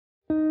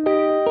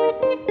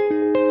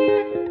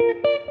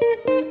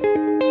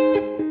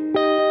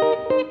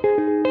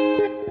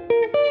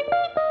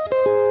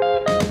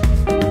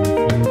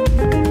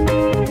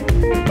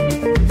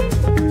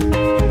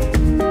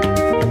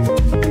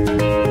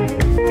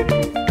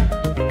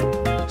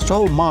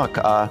So, Mark,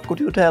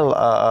 could you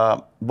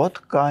tell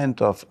what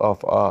kind of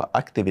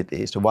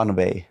activities One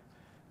Way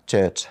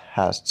Church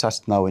has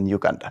just now in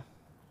Uganda?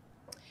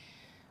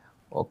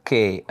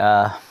 Okay,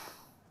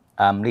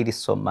 I'm really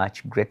so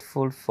much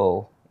grateful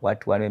for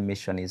what One Way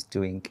Mission is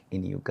doing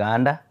in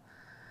Uganda.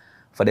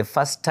 For the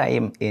first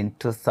time in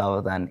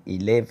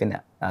 2011,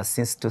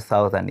 since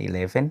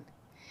 2011,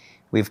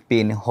 we've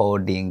been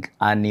holding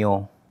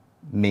annual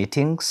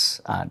meetings.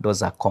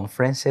 Those are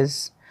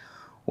conferences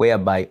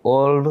whereby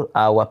all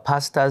our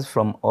pastors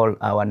from all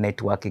our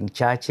networking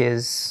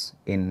churches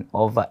in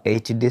over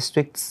 80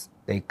 districts,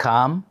 they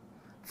come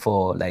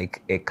for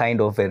like a kind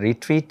of a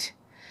retreat,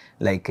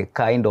 like a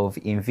kind of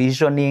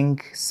envisioning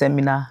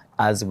seminar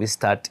as we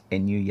start a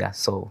new year.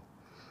 So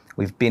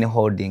we've been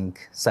holding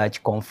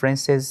such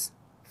conferences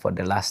for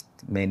the last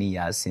many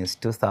years, since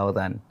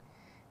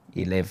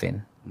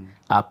 2011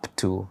 up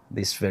to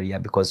this very year,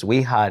 because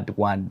we had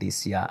one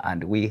this year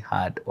and we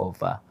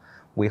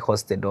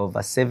hosted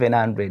over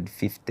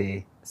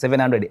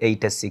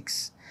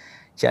 786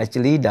 church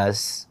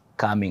leaders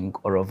coming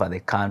all over the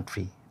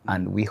country.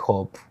 And we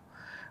hope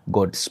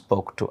God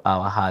spoke to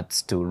our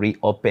hearts to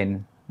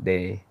reopen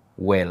the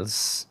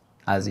wells,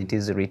 as it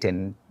is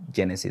written,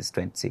 Genesis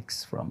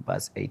 26 from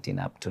verse 18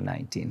 up to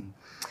 19.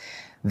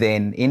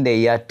 Then in the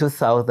year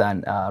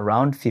 2000,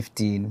 around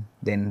 15,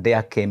 then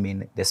there came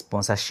in the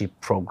sponsorship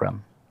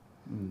program.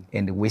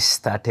 And we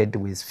started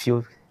with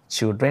few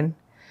children.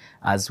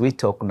 As we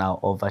talk now,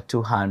 over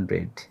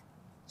 200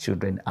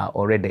 children are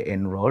already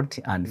enrolled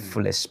and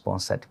fully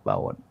sponsored by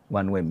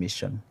One Way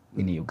Mission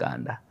in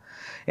Uganda.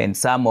 And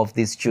some of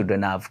these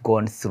children have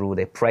gone through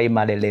the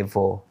primary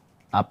level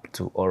up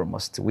to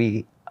almost,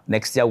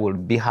 next year we'll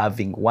be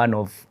having one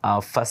of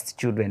our first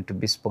children to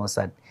be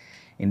sponsored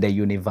in the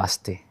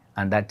university,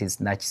 and that is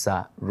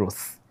Nachsa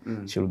Ruth.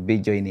 She will be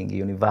joining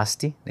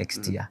university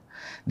next year.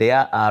 There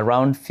are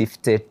around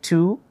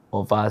 52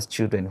 of our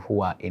children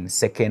who are in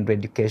secondary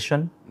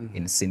education,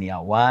 in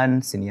senior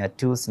 1, senior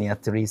 2, senior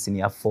 3,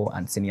 senior 4,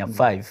 and senior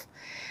 5.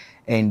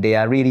 And they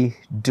are really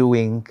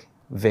doing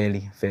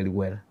very, very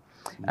well.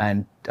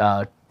 And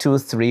 2,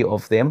 3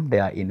 of them, they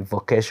are in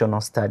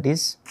vocational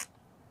studies,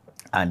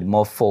 and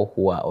more 4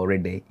 who are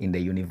already in the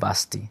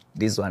university.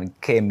 This one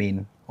came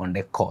in on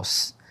the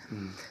course.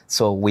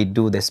 So we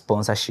do the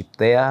sponsorship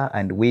there,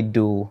 and we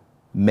do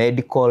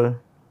medical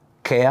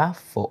care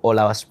for all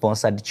our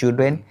sponsored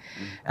children.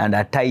 And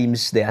at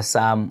times there are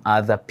some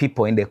other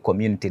people in the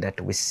community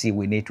that we see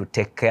we need to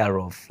take care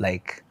of,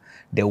 like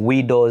the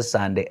widows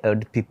and the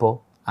old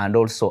people, and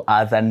also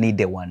other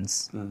needy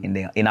ones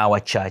in our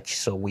church.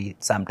 So we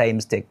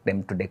sometimes take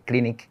them to the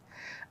clinic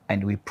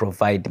and we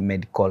provide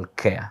medical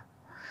care.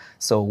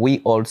 So we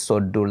also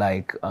do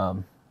like,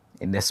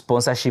 in the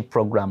sponsorship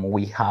program,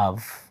 we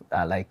have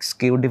like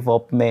skill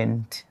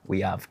development. We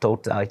have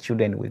taught our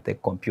children with the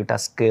computer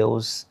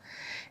skills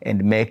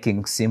and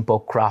making simple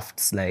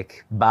crafts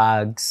like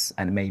bags,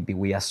 and maybe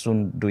we are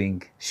soon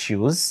doing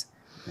shoes.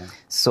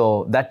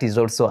 So that is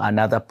also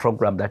another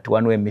program that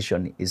One Way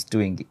Mission is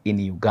doing in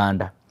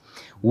Uganda.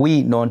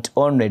 We not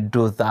only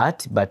do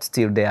that, but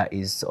still there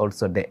is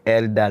also the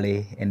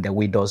elderly and the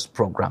widows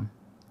program.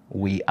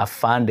 We are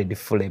funded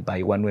fully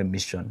by One Way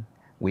Mission.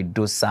 We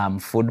do some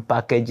food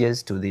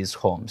packages to these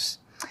homes.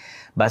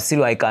 But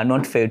still, I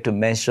cannot fail to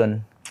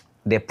mention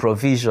the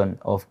provision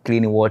of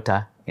clean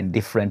water in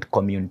different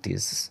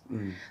communities.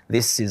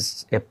 This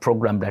is a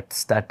program that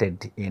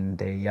started in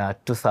the year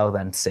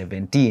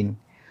 2017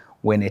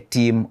 when a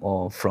team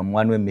from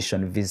One Way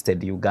Mission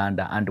visited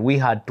Uganda, and we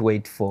had to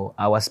wait for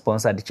our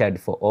sponsored child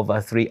for over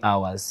 3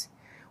 hours,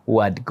 who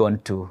had gone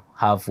to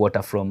have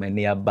water from a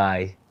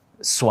nearby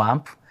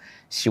swamp.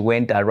 She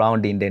went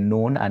around in the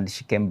noon and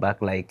she came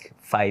back like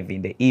 5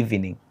 in the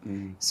evening.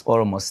 It's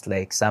almost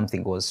like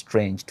something was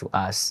strange to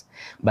us.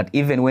 But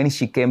even when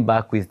she came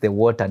back with the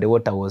water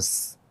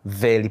was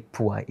very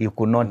poor. You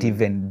could not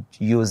even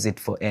use it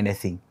for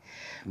anything.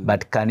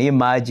 But can you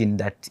imagine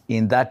that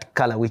in that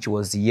color, which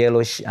was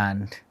yellowish,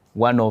 and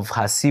one of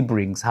her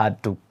siblings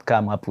had to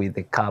come up with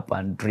a cup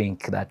and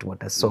drink that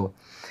water. So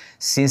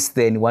since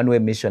then, One Way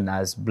Mission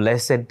has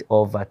blessed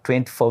over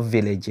 24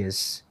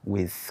 villages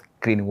with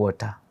clean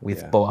water,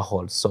 with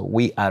boreholes. So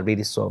we are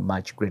really so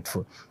much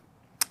grateful.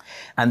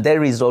 And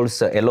there is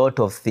also a lot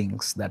of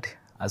things that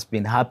has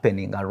been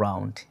happening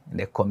around in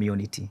the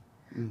community.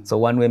 So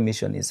One Way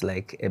Mission is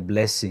like a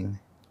blessing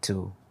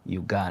to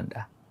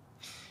Uganda.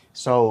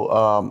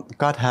 So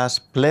God has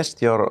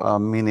blessed your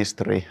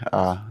ministry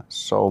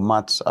so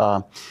much.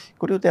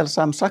 Could you tell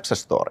some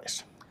success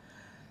stories?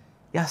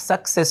 Yeah,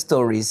 success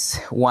stories.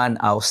 One,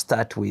 I'll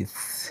start with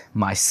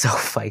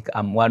myself.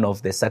 I'm one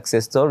of the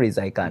success stories.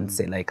 I can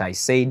say, like I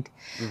said,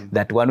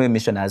 that One Way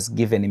Mission has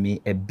given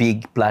me a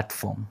big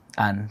platform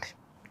and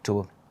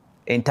to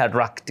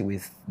interact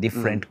with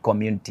different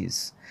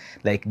communities,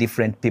 like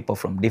different people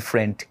from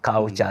different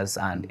cultures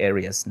and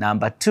areas.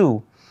 Number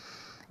 2,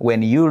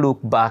 when you look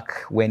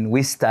back, when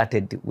we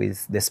started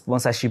with the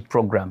sponsorship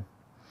program,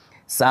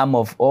 some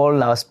of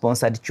all our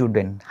sponsored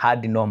children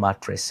had no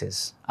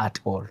mattresses at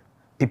all.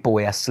 People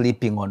were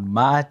sleeping on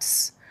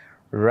mats,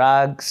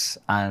 rugs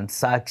and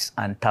sacks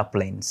and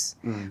tarpaulins.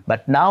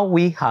 But now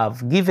we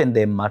have given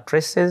them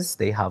mattresses,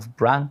 they have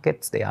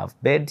blankets, they have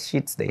bed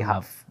sheets, they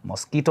have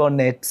mosquito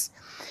nets.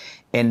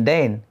 And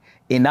then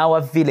in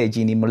our village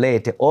in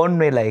Imulete,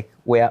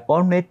 we're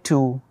only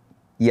 2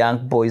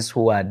 young boys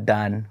who are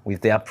done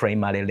with their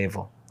primary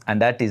level.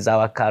 And that is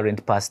our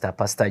current pastor,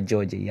 Pastor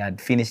George. He had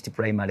finished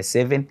primary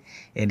 7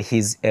 and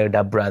his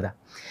elder brother.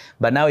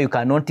 But now you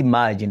cannot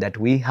imagine that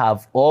we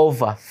have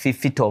over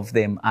 50 of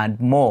them and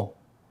more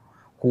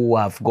who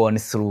have gone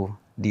through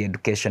the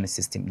education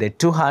system. The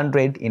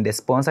 200 in the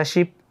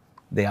sponsorship,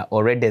 they are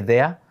already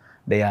there.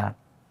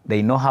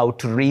 They know how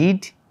to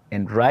read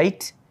and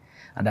write,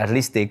 and at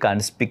least they can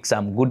speak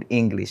some good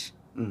English,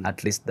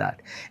 at least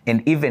that.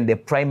 And even the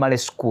primary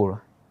school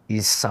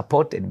is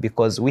supported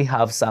because we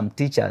have some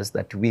teachers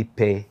that we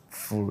pay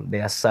full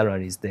their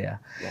salaries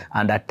there. Yeah.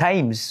 And at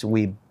times,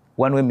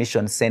 One Way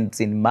Mission sends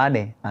in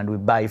money and we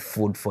buy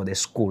food for the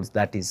schools,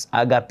 that is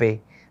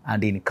Agape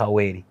and in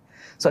Kaweri.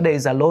 So there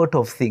is a lot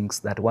of things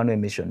that One Way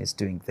Mission is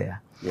doing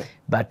there. Yeah.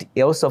 But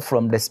also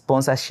from the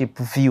sponsorship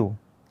view,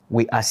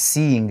 we are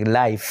seeing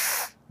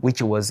life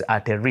which was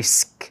at a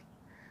risk.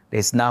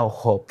 There's now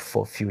hope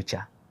for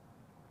future.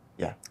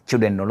 Yeah.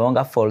 Children no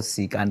longer fall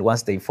sick, and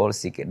once they fall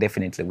sick,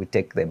 definitely we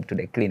take them to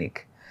the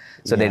clinic.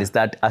 So there is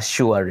that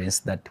assurance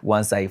that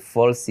once I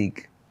fall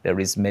sick, there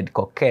is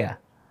medical care.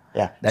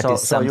 Yeah. That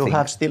is something. So you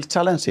have still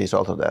challenges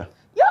also there?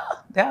 Yeah,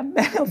 there are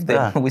many of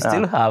them. We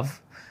still have.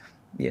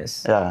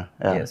 Yes. Yeah.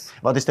 Yes.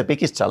 What is the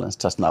biggest challenge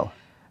just now?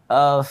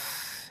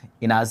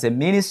 As a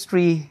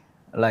ministry,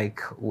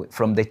 like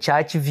from the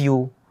church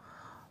view,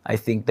 I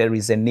think there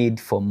is a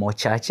need for more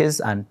churches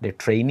and the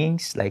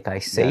trainings, like I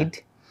said.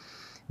 Yeah.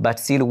 But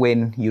still,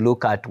 when you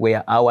look at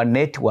where our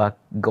network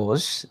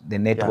goes, the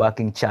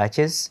networking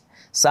churches,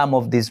 some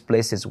of these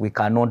places we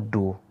cannot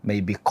do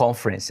maybe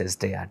conferences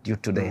there due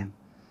to the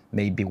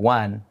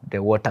the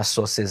water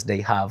sources they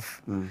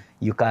have.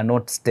 You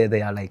cannot stay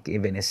there like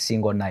even a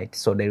single night.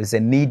 So there is a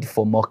need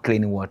for more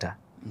clean water.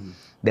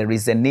 There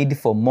is a need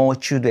for more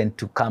children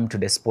to come to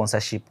the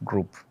sponsorship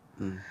group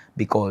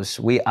because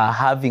we are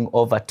having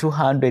over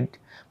 200,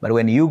 but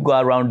when you go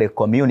around the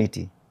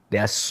community,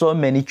 there are so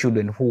many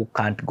children who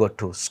can't go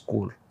to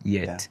school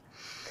yet.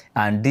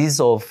 Yeah. And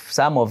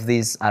some of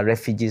these are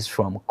refugees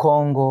from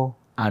Congo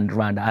and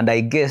Rwanda. And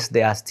I guess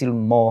there are still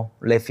more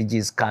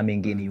refugees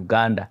coming in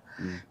Uganda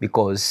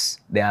because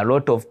there are a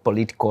lot of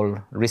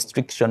political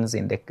restrictions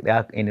in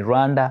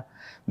Rwanda,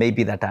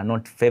 maybe that are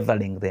not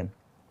favoring them.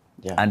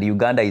 Yeah. And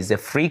Uganda is a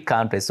free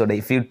country, so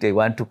they feel they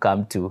want to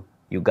come to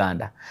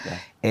Uganda. Yeah.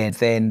 And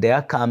then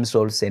there comes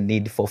also a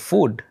need for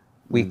food.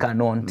 We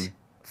cannot...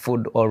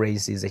 Food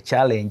always is a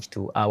challenge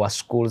to our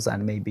schools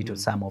and maybe to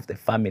some of the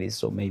families.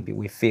 So maybe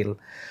we feel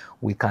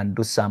we can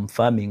do some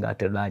farming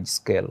at a large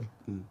scale.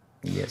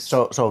 Yes.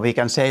 So we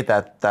can say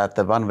that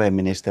the One Way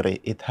Ministry,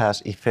 it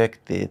has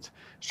affected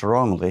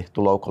strongly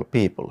to local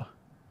people.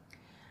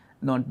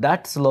 Not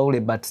that slowly,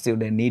 but still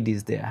the need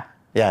is there.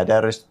 Yeah,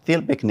 there is still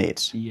big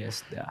needs.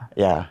 Yes, there.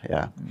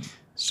 Yeah.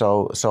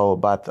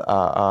 But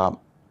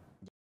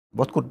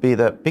what could be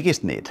the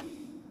biggest need?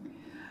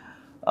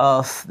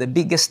 The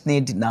biggest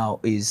need now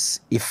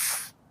is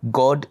if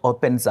God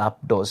opens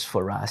up doors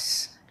for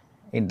us,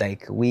 and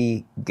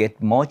we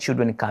get more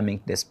children coming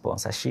to the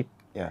sponsorship,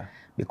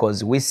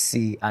 because we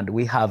see and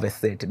we have a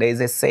threat. There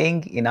is a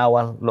saying in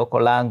our local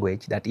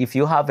language that if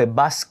you have a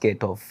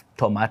basket of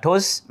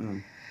tomatoes,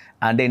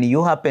 and then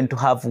you happen to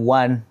have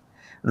one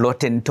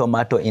rotten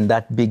tomato in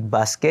that big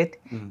basket,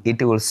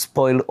 it will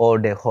spoil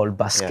the whole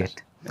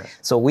basket. Yes.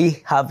 So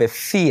we have a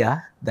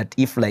fear that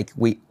if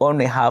we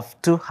only have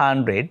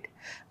 200,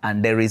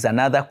 and there is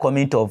another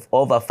community of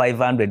over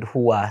 500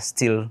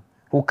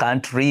 who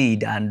can't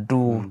read and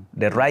do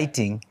the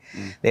writing,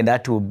 then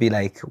that will be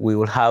we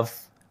will have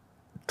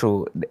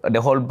the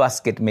whole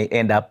basket may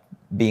end up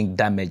being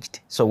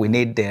damaged. So we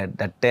need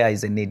that there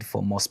is a need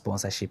for more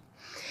sponsorship.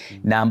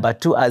 Number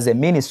 2, as a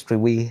ministry,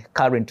 we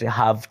currently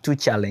have 2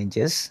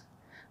 challenges.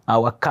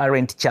 Our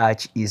current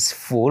church is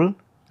full,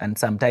 and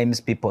sometimes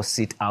people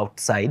sit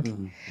outside.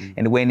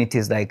 And when it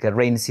is a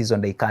rain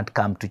season, they can't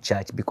come to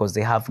church because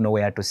they have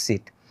nowhere to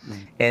sit.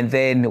 And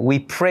then we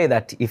pray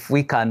that if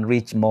we can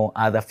reach more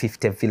other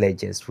 50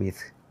 villages with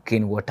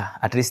clean water,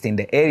 at least in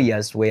the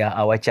areas where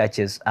our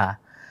churches are,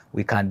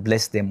 we can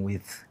bless them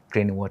with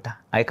clean water.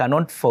 I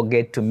cannot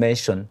forget to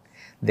mention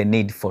the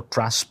need for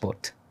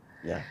transport.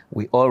 Yeah.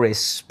 We always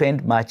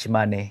spend much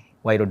money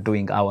while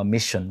doing our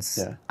missions.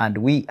 Yeah. And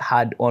we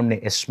had only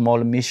a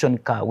small mission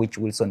car which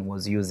Wilson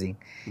was using.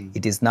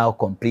 It is now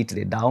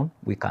completely down.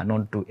 We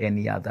cannot do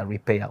any other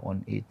repair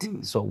on it.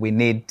 So we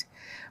need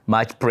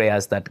much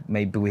prayers that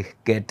maybe we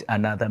get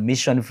another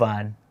mission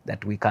van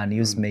that we can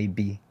use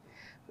maybe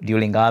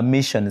during our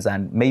missions,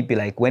 and maybe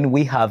when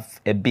we have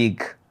a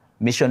big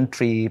mission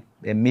trip,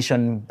 a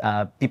mission,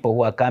 people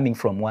who are coming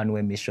from One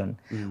Way Mission,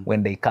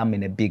 when they come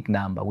in a big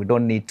number, we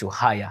don't need to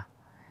hire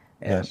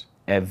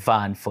a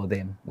van for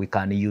them. We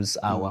can use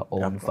our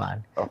own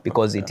van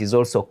because it is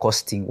also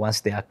costing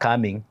once they are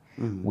coming.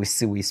 we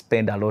see we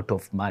spend a lot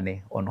of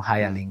money on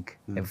hiring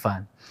a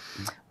van.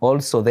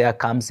 Also, there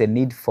comes a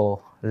need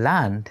for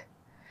land.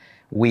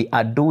 We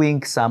are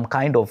doing some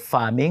kind of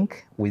farming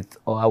with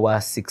our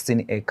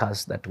 16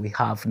 acres that we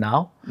have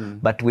now,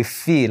 but we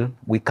feel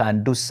we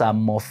can do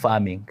some more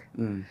farming.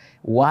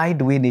 Why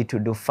do we need to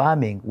do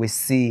farming? We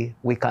see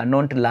we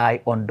cannot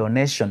rely on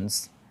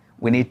donations.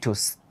 We need to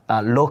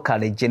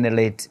locally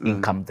generate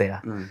income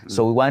there.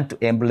 So we want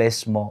to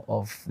embrace more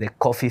of the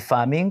coffee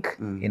farming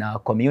in our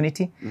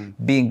community,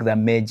 being the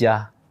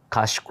major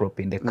cash crop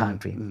in the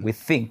country. We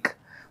think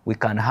we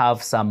can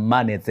have some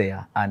money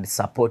there and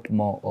support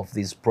more of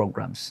these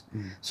programs.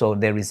 So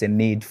there is a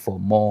need for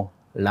more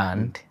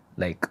land,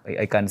 like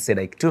I can say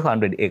like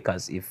 200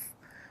 acres if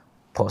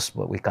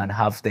possible. We can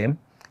have them.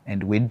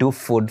 And we do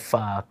food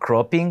for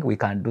cropping. We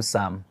can do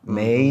some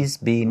maize,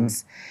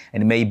 beans,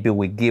 and maybe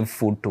we give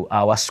food to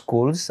our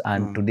schools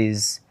and to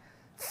these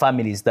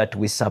families that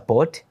we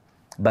support.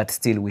 But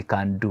still we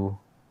can do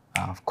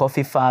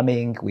coffee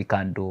farming. We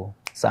can do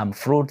some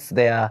fruits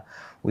there.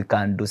 We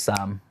can do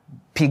some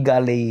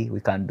piggery.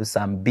 We can do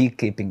some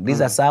beekeeping. These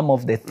are some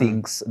of the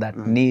things that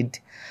need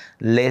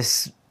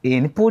less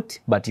input,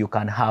 but you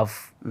can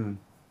have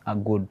a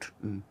good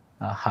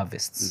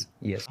harvests.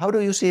 Yes. How do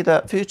you see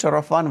the future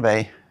of one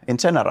way in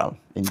general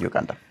in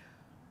Uganda?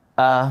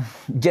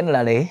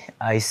 Generally,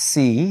 I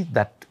see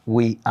that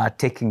we are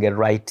taking a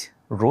right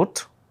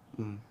route.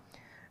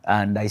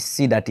 And I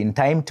see that in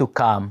time to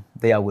come,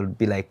 there will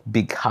be like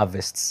big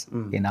harvests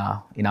in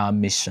our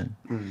mission.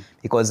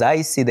 Because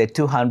I see the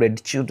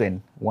 200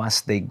 children,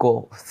 once they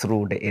go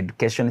through the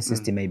education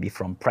system, maybe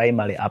from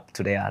primary up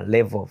to their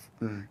level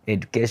of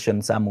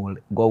education, some will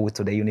go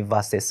to the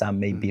university, some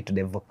maybe to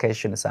the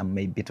vocation, some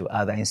maybe to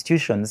other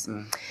institutions.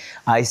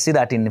 I see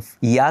that in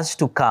years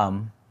to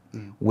come,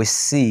 we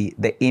see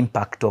the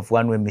impact of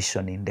one-way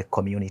mission in the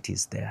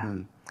communities there.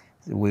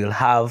 We'll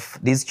have,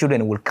 these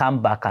children will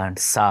come back and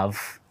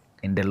serve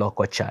in the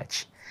local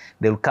church.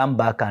 They will come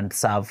back and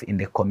serve in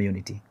the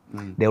community.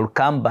 They will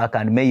come back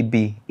and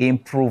maybe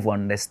improve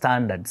on the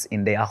standards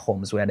in their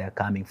homes where they're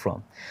coming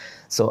from.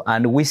 So,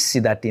 and we see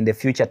that in the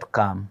future to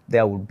come,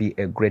 there will be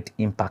a great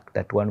impact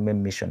that one-way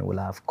mission will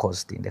have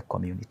caused in the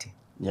community.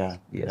 Yeah.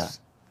 Yes.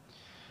 Yeah.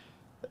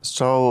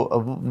 So,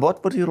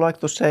 what would you like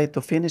to say to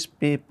Finnish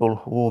people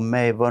who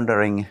may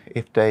wondering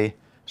if they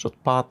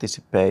should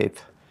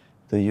participate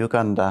to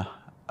Uganda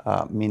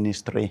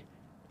ministry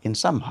in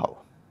somehow?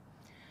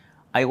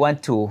 I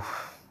want to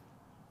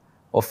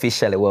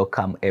officially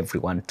welcome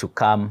everyone to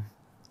come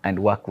and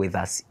work with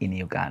us in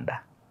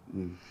Uganda.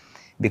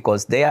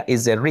 Because there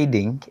is a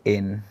reading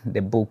in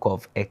the book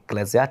of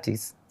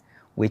Ecclesiastes,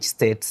 which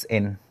states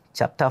in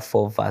chapter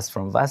 4,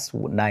 from verse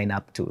 9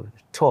 up to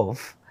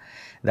 12,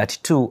 that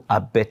two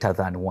are better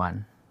than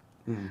one.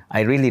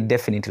 I really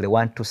definitely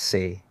want to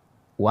say,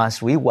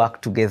 once we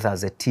work together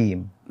as a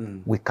team,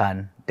 we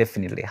can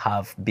definitely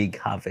have big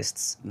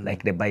harvests.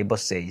 Like the Bible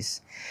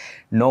says,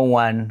 no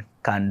one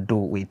can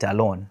do it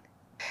alone.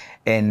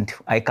 And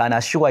I can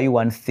assure you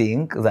one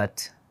thing,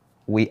 that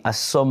we are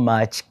so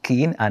much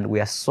keen and we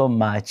are so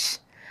much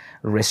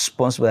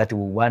responsible that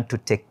we want to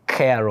take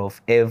care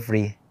of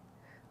everything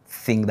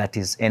that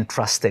is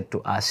entrusted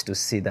to us, to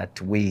see that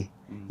we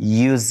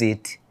use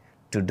it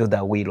to do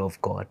the will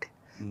of God.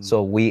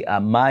 So we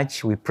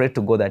pray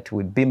to God that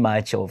we be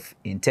much of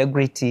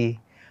integrity,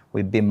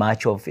 we be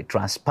much of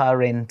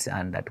transparent,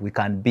 and that we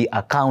can be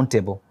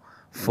accountable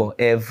for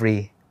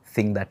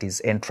everything that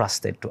is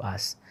entrusted to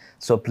us.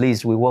 So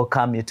please, we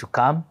welcome you to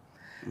come.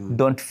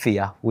 Don't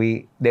fear.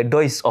 The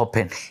door is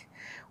open.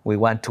 We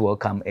want to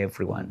welcome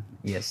everyone.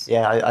 Yes.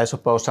 Yeah, I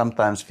suppose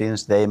sometimes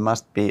Finns, they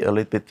must be a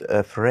little bit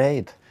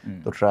afraid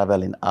to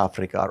travel in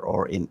Africa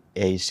or in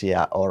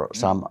Asia or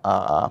some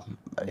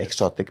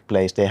exotic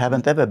place. They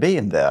haven't ever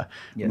been there.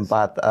 Yes.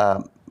 But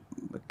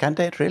can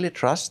they really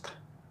trust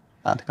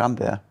and come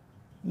there?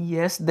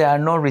 Yes, there are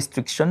no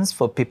restrictions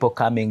for people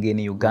coming in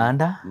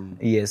Uganda.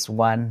 Yes,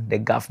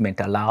 the government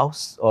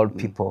allows all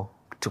people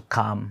to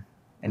come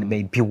and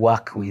maybe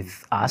work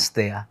with us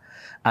there.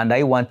 And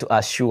I want to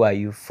assure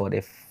you, for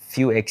the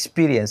few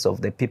experience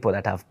of the people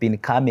that have been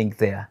coming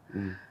there,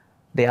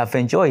 they have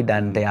enjoyed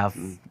and they have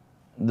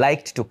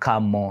liked to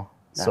come more.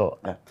 Yeah, so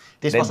yeah.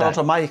 This was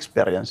also my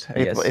experience.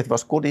 It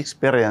was good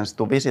experience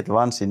to visit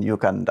once in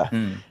Uganda,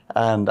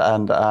 and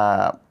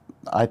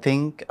I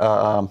think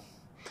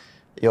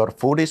your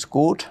food is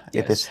good.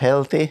 Yes. It is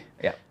healthy,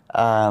 yeah.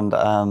 and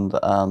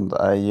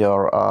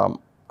your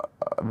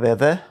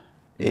weather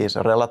is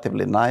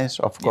relatively nice,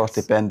 of course,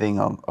 depending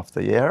on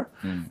the year.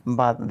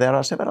 But there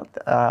are several.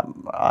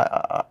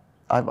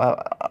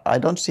 I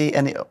don't see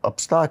any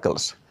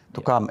obstacles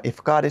to come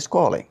if God is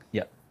calling.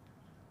 Yeah.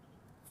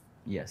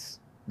 Yes,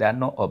 there are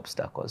no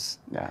obstacles.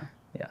 Yeah.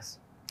 Yes,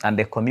 and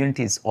the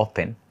community is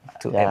open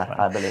to everyone.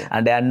 I believe.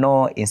 And there are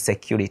no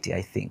insecurity,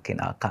 I think, in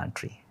our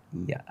country.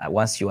 Yeah,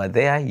 once you are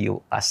there,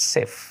 you are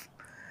safe.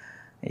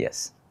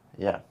 Yes.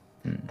 Yeah.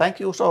 Thank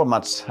you so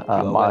much,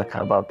 Mark,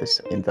 about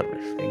this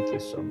interview. Thank you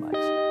so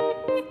much.